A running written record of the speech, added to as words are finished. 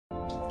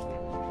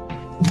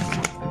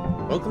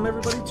Welcome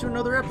everybody to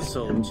another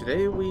episode.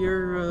 Today we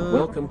are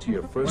Welcome to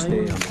your first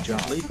day on the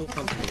job. Lethal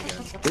Company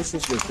again. This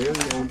is your very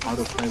own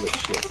autopilot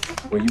ship,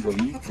 where you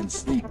will eat and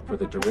sleep for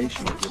the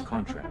duration of your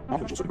contract.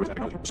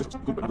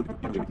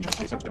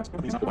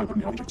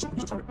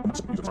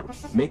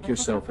 Make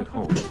yourself at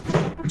home.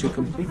 To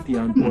complete the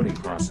onboarding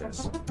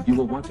process, you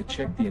will want to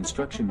check the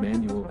instruction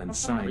manual and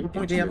sign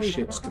into your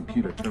ship's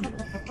computer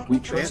terminal. We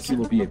trust you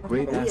will be a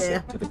great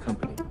asset to the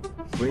company.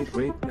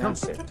 Great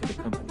asset to the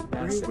company.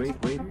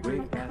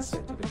 Great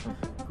asset to the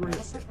company.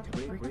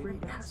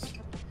 Great asset.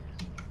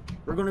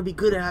 We're gonna be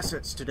good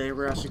assets today.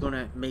 We're actually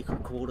gonna make our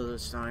quota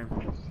this time.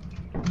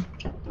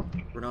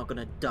 We're not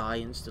gonna die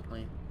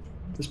instantly.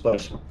 This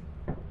place.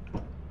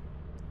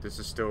 This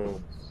is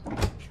still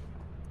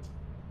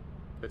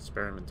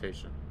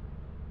experimentation.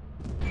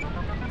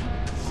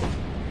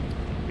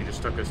 You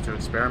just took us to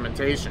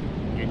experimentation.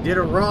 You did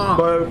it wrong.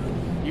 But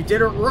You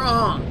did it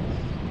wrong.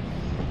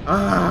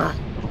 Ah.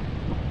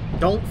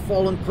 Don't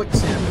fall in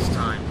quicksand this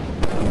time.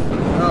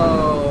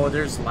 Oh,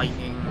 there's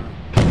lightning.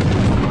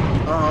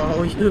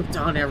 Oh, you've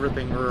done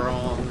everything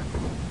wrong.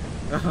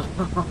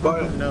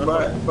 but no.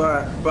 but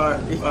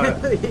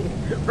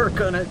We're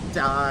gonna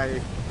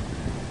die.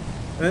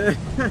 I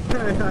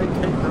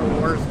picked the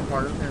worst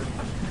partner.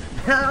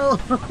 Help!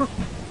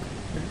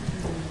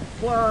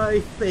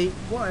 Why, fate?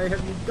 Why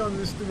have you done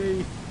this to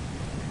me?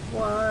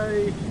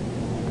 Why?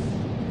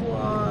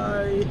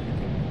 Why?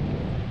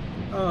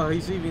 Oh,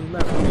 he's even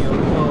left me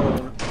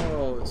alone.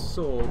 Oh, it's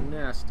so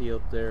nasty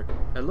out there.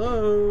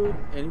 Hello?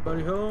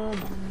 Anybody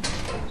home?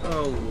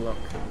 Oh, look.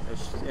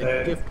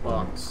 A gift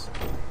box.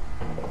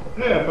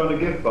 hey, I found a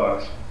gift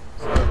box.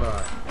 So have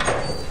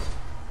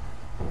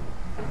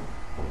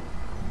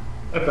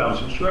I found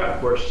some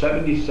scrap worth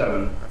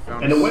 77, I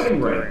found and a wedding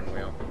steering ring.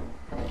 wheel.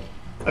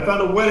 I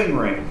found a wedding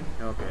ring.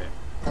 Okay.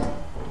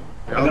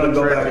 I'm gonna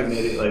go back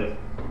immediately.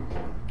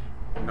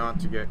 Not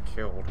to get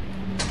killed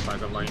by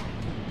the lightning.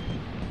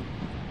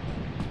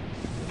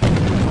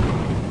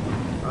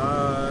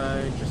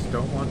 I just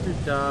don't want to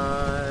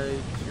die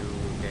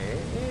today.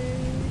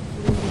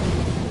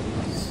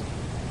 Please.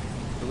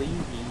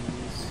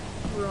 Please.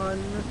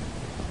 Run.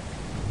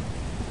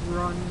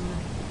 Run.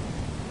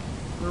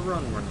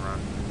 Run.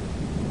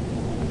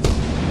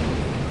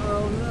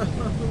 Oh no.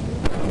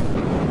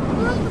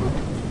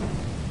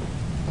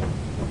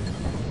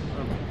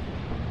 Okay.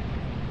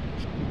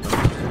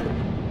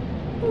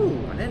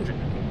 Ooh, an engine.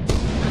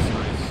 That's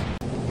nice.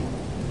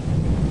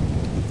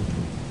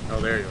 Oh,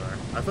 there you are.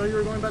 I thought you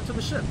were going back to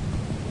the ship.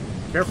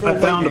 Careful. I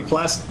found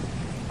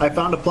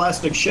a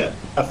plastic ship,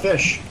 a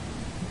fish.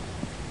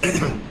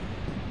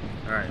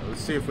 Alright,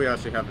 let's see if we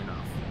actually have enough.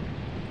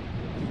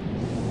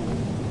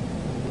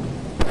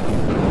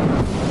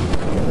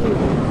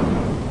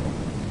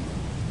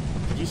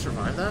 Did you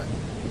survive that?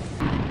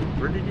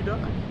 Where did you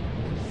die?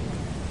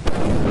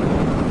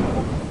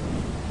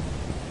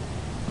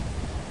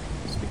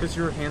 It's because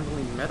you were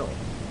handling metal.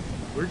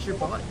 Where's your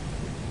body?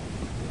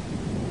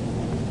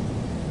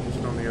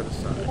 Just on the other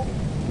side.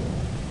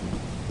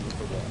 Of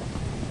the wall.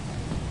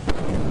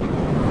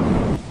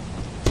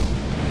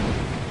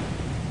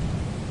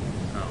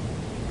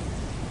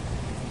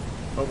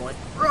 Oh boy.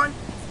 Run!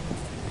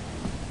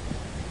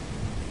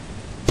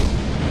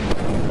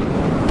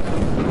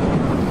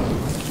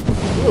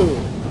 Whoa!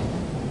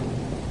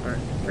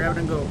 Alright, grab it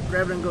and go,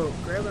 grab it and go,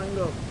 grab it and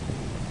go.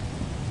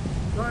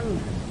 Run!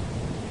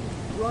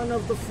 Run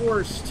of the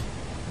forest!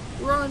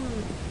 Run!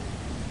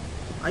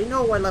 I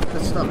know I left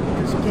the stuff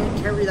because you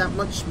can't carry that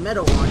much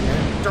metal on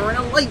you during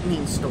a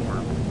lightning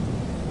storm.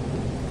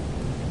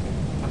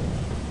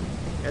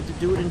 You had to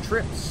do it in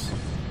trips.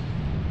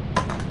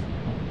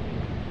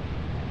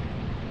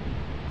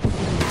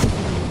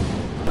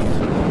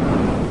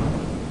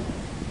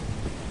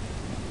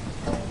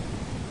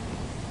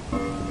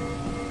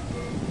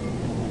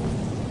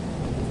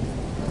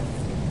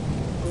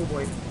 Oh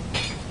boy.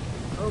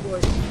 Oh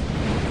boy.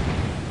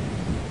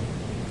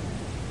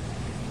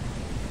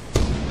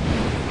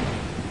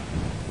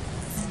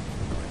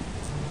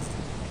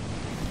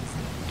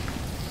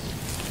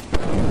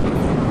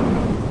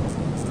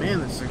 Man,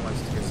 this thing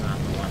likes to get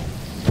zapped a lot.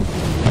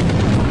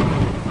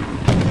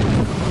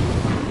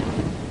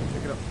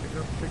 Pick it up, pick it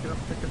up, pick it up,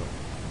 pick it up.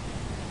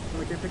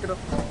 We can't pick it up,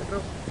 pick it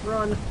up,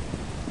 run!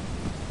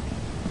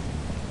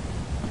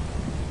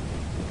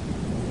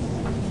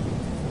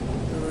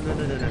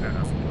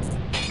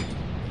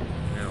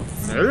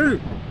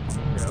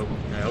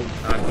 No,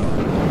 not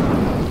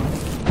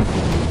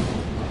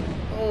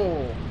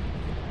Oh!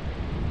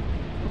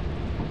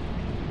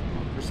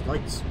 Where's the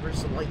lights?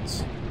 Where's the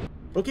lights?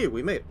 Okay,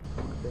 we made it.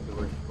 I think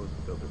we're supposed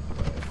to build this.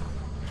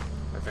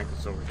 I think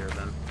it's over here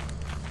then.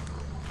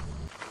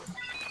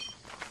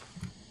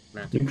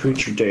 Man, New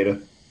creature data.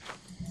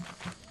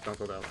 don't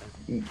go that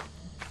way.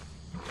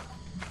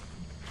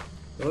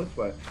 Go this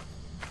way.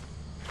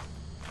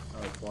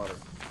 Oh, it's water.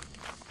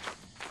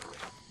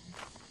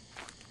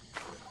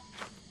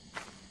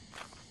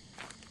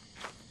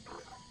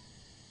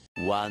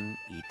 One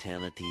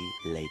eternity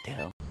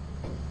later.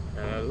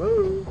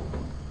 Hello?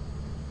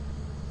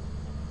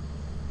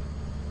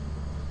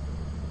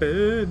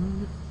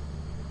 happen?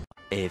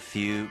 A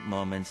few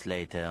moments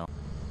later.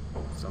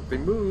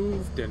 Something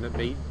moved and it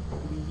made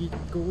me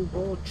go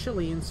all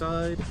chilly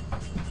inside.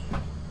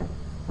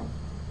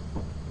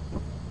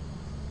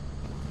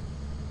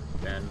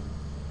 Ben.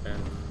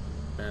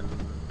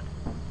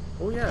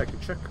 Oh yeah, I can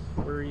check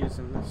where he is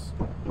in this.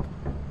 Oh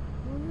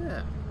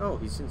yeah. Oh,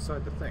 he's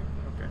inside the thing.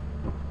 Okay.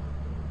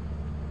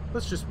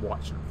 Let's just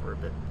watch him for a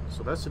bit.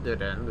 So that's a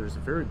dead end. There's a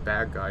very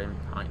bad guy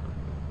behind him.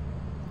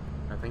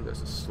 I think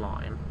that's a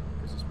slime,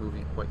 because it's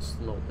moving quite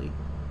slowly.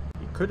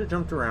 He could have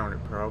jumped around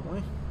it,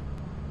 probably.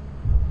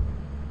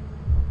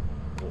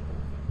 Oh.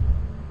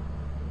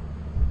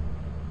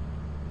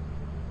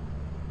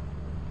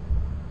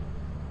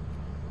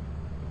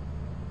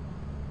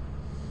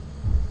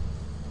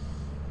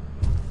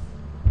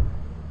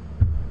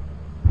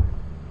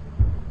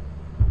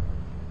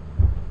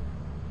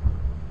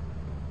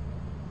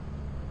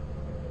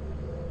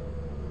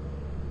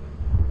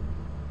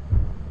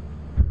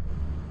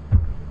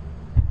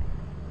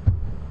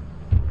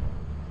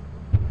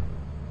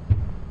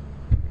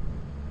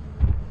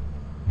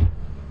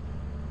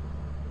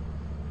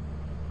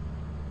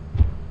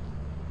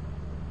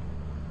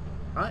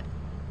 Hi.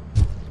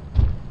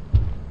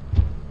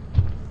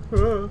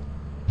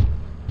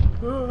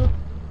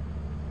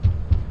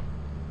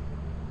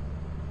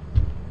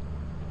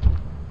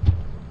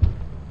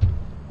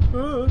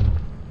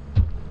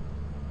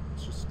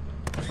 It's just...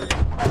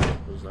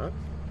 What was that?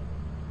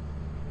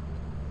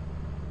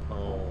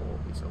 Oh,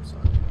 he's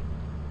outside.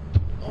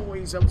 Oh,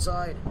 he's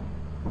outside.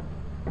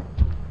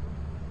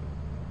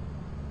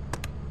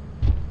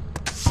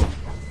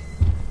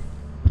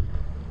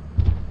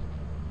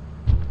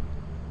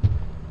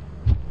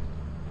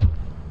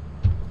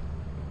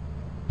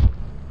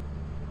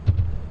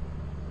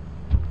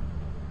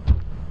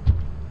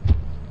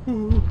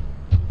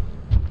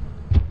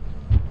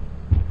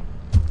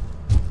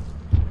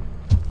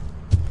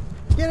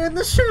 Get in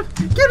the ship!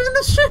 Get in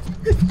the ship!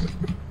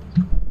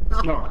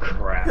 Oh,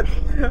 crap.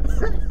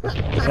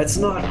 That's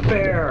not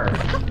fair.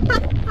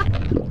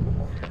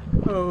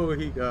 Oh,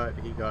 he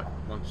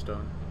got munched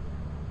on.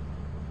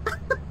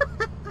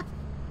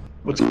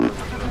 What's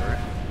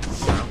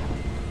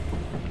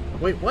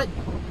Wait, what?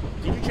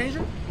 Did you change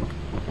it?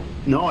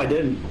 No, I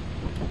didn't.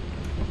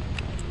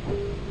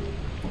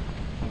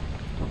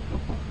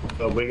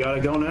 But we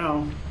gotta go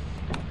now.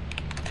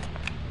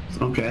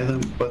 Okay,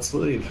 then let's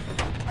leave.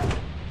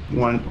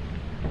 One.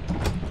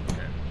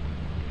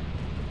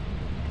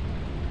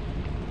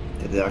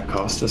 Did that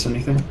cost us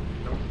anything?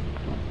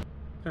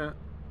 Nope.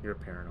 You're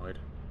paranoid.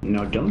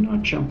 No, do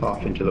not jump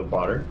off into the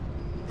water.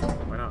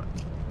 Why not?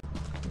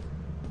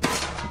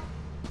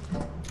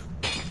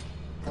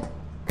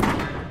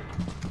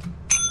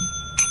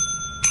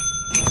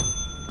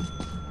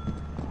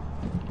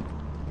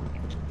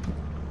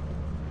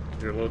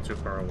 You're a little too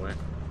far away.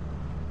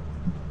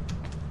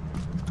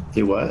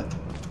 Do what?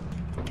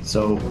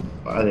 So,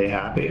 are they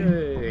happy?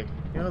 Yay!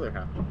 Yeah, they're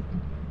happy.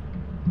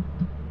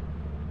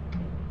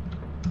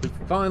 We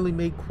finally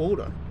made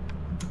quota.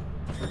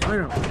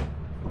 Finally.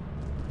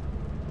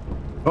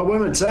 Oh, wait a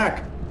minute,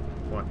 Zach!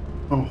 What?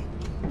 Oh,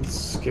 that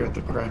scared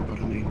the crap out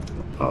of me.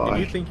 Oh, Did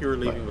you think you were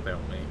leaving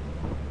without me?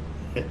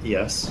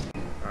 Yes.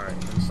 Alright,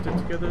 let's stick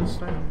together this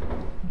time.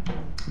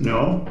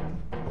 No?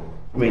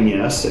 I mean,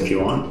 yes, if you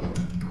want.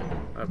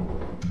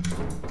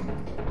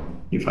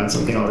 You find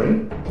something already?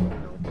 No.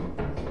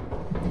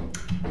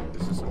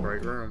 This is a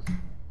bright room.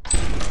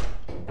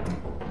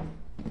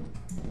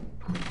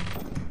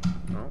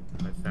 Oh,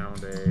 I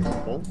found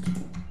a bolt.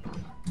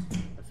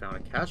 I found a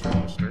cash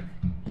register.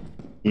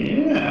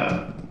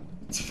 Yeah.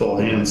 It's full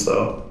hands,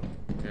 though.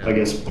 Yeah. I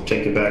guess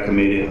take it back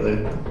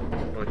immediately.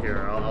 Well,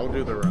 here, I'll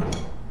do the run,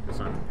 because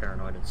I'm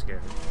paranoid and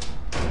scared.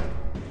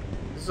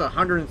 This is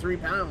 103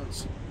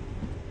 pounds!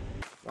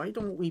 Why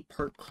don't we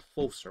park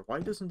closer? Why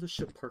doesn't the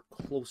ship park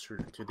closer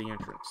to the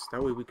entrance?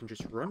 That way we can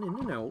just run in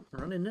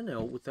and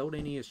out without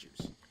any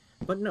issues.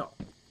 But no,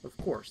 of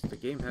course, the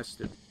game has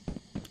to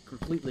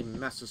completely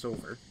mess us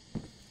over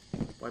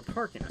by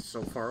parking us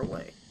so far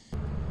away.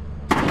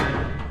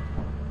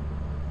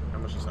 How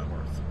much is that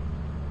worth?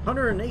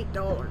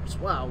 $108!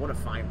 Wow, what a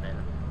fine bin.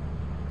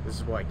 This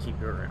is why I keep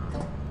you around.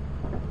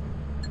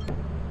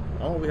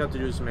 All we have to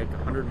do is make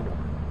 100 more.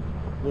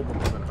 A little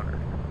more than 100.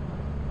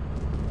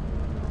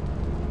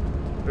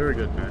 Very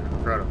good, man.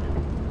 I'm proud of you.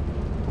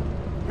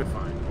 Good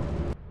find.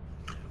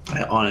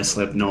 I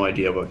honestly have no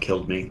idea what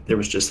killed me. There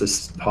was just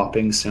this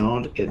popping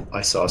sound.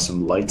 I saw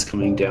some lights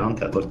coming down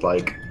that looked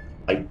like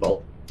light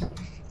bulbs.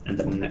 And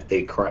then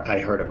I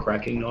heard a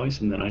cracking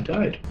noise, and then I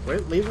died.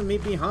 Quit leaving me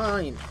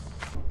behind!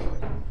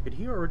 Did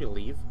he already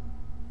leave?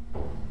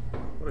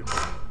 What a...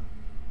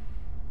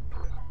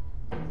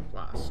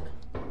 Flask.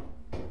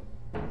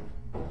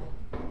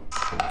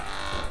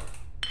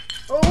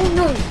 Oh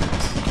no!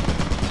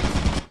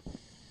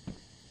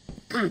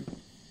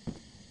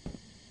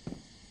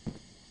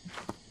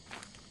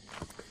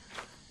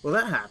 Well,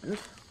 that happened.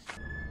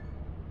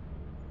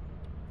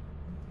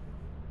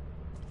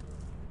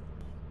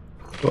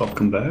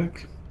 Welcome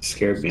back.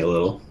 Scared me a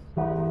little.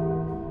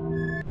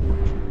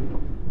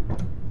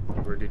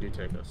 he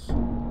take us?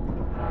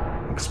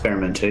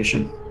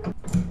 Experimentation.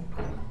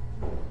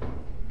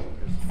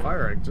 There's a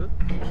fire exit,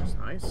 which is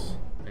nice.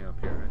 Anything up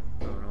here,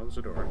 right? Oh no, there's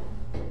a door.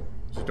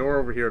 There's a door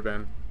over here,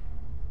 Ben.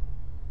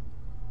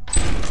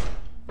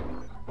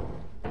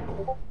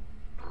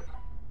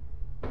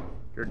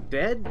 You're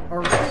dead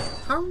already?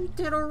 How are you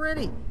dead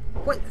already?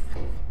 What?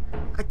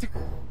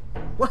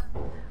 What?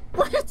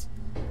 What?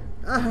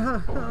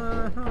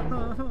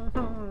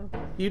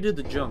 You did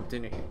the jump,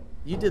 didn't you?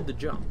 You did the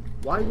jump.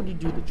 Why would you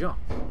do the jump?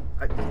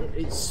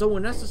 It's so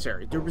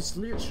unnecessary. There was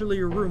literally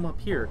a room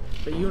up here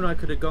that you and I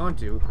could have gone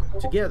to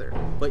together,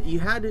 but you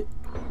had to...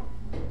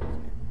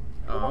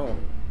 Oh.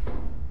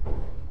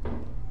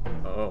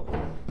 Oh.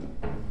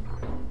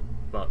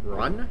 But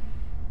run?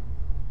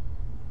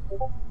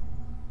 Oh.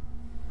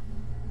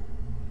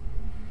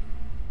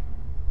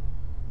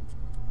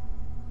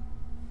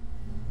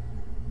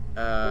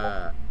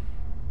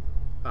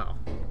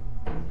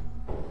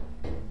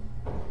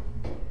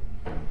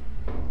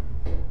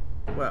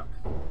 Well.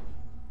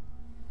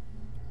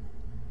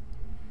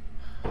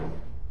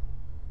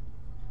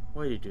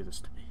 Why do you do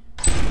this to me?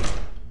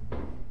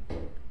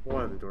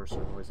 Why are the doors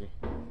so noisy?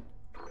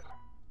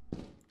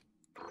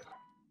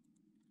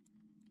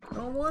 I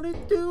don't want to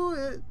do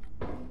it.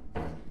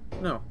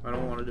 No, I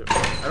don't want to do it.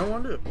 I don't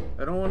want to do it.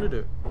 I don't want to do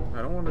it.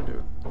 I don't want to do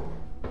it.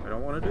 I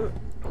don't want to do it.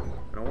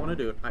 I don't want to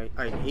do it.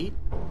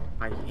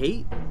 I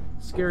hate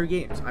scary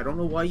games. I don't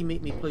know why you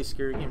make me play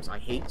scary games. I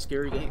hate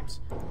scary games.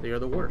 They are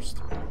the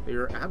worst. They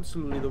are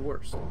absolutely the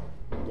worst.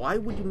 Why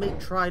would you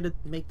try to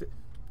make the...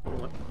 You know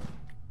what?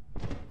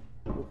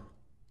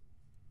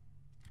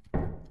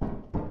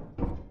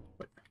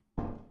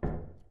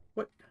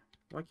 What?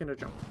 Why can't I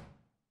jump?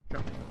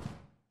 Jump.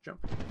 Jump.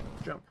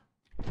 Jump.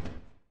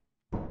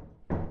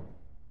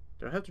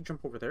 Do I have to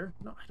jump over there?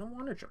 No, I don't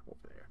want to jump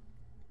over there.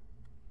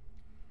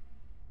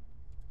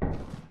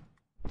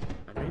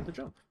 I made the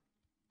jump.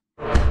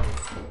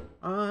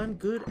 I'm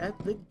good at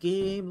the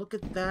game. Look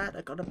at that.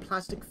 I got a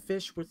plastic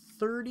fish worth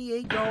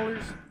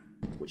 $38,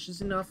 which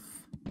is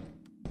enough.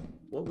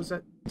 What was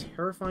that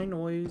terrifying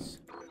noise?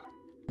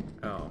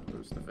 Oh, it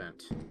was the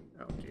vent.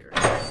 Oh dear.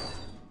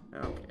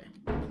 Okay.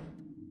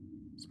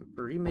 Let's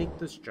remake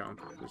this jump.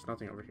 There's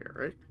nothing over here,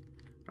 right?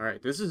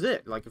 Alright, this is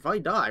it. Like, if I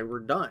die, we're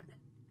done.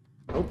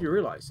 I hope you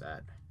realize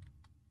that.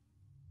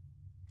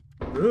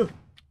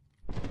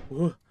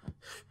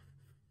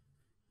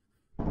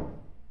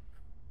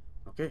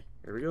 Okay,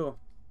 here we go.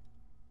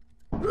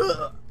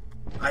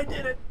 I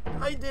did it!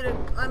 I did it!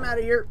 I'm out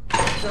of here!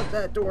 Shut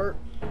that door.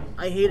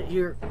 I hate it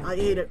here. I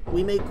hate it.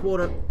 We made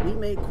quota. We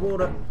made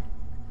quota.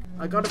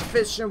 I got a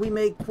fish and we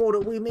made quota.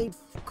 We made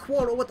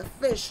quota with the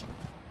fish.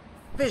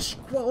 Fish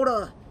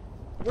quota.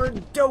 We're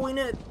doing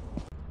it.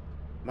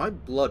 My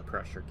blood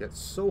pressure gets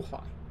so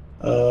high.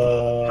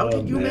 How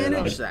did you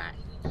manage that?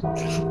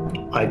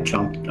 I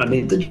jumped.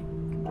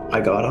 I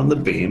got on the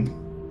beam,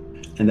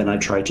 and then I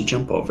tried to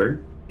jump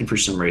over, and for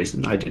some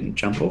reason I didn't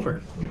jump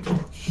over.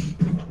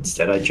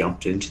 Instead, I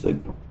jumped into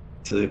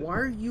the. Why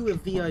are you a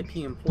VIP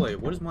employee?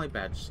 What does my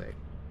badge say?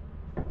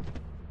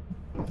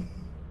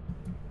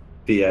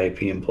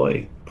 VIP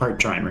employee,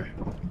 part-timer.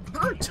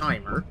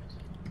 Part-timer?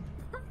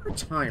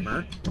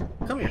 Part-timer?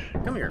 Come here.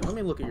 Come here. Let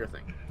me look at your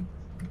thing.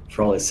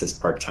 For all it says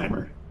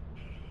part-timer.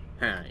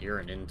 Huh, you're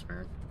an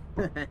intern.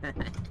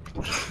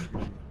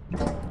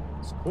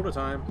 It's quota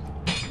time.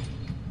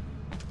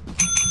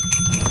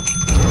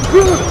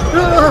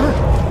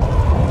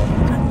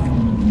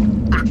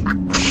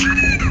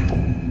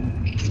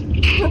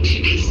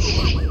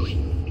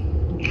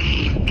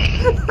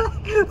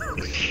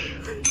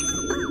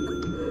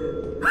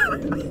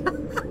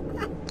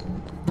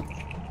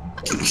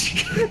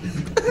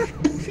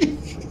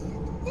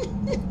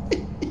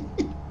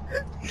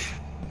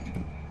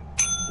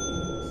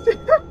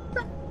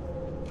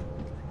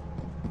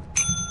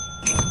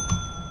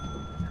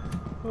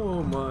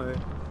 Oh my.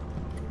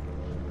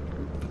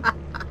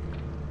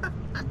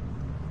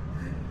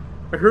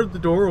 I heard the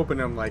door open,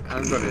 I'm like,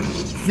 I'm gonna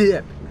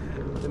zip.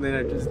 And then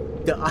I just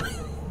die.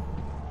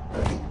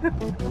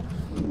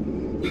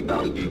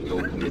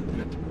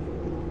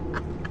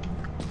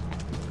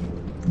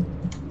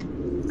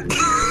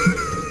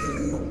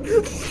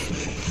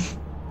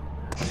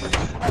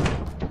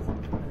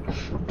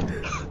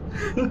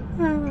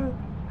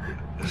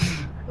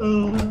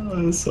 Oh,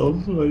 that's so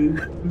funny.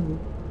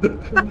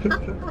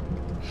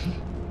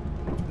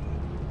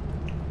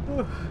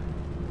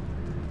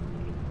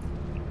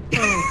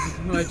 Oh,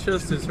 my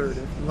chest is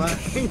hurting. I'm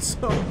laughing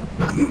so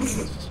much.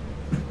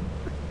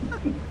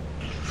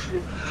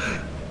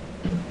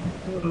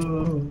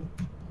 Oh.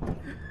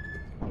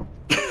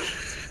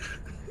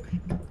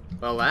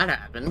 Well, that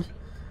happened.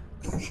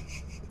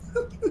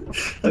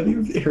 Have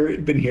you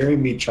been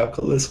hearing me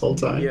chuckle this whole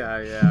time?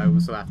 Yeah, I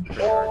was laughing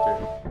pretty hard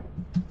too.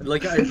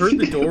 Like, I heard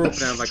the door open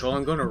and I'm like, oh,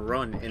 I'm gonna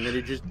run, and then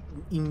it just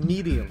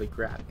immediately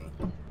grabbed me.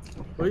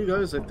 Well, you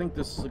guys, I think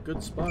this is a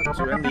good spot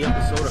to end the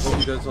episode. I hope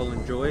you guys all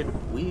enjoyed.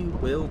 We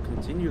will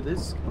continue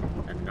this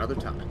another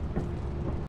time.